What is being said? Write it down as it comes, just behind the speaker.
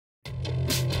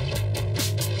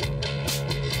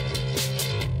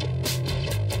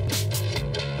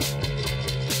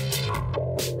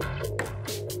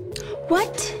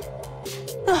What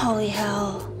the holy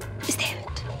hell is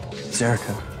that? It's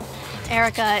Erica.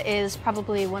 Erica is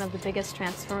probably one of the biggest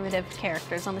transformative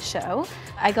characters on the show.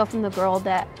 I go from the girl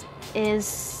that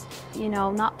is, you know,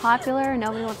 not popular,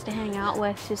 nobody wants to hang out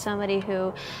with, to somebody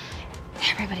who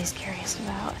everybody's curious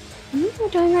about. You know what you're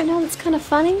doing right now that's kind of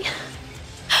funny?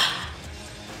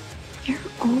 You're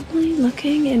only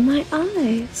looking in my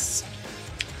eyes.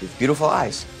 You have beautiful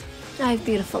eyes. I have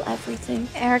beautiful everything.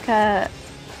 Erica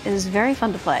is very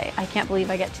fun to play. I can't believe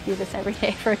I get to do this every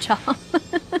day for a job.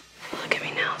 Look at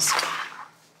me now, Scott.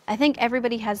 I think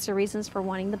everybody has their reasons for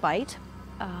wanting the bite.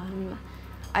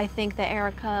 I think that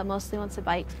Erica mostly wants a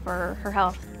bite for her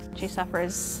health. She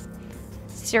suffers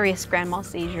serious grand mal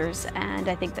seizures, and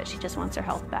I think that she just wants her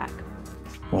health back.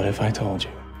 What if I told you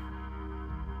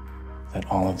that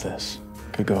all of this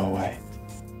could go away?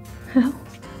 How?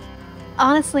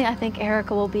 Honestly, I think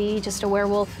Erica will be just a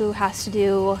werewolf who has to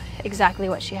do exactly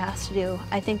what she has to do.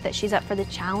 I think that she's up for the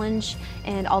challenge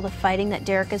and all the fighting that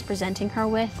Derek is presenting her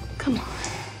with. Come on.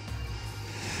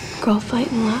 Girl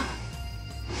fighting love.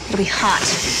 It'll be hot.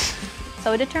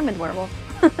 So a determined werewolf.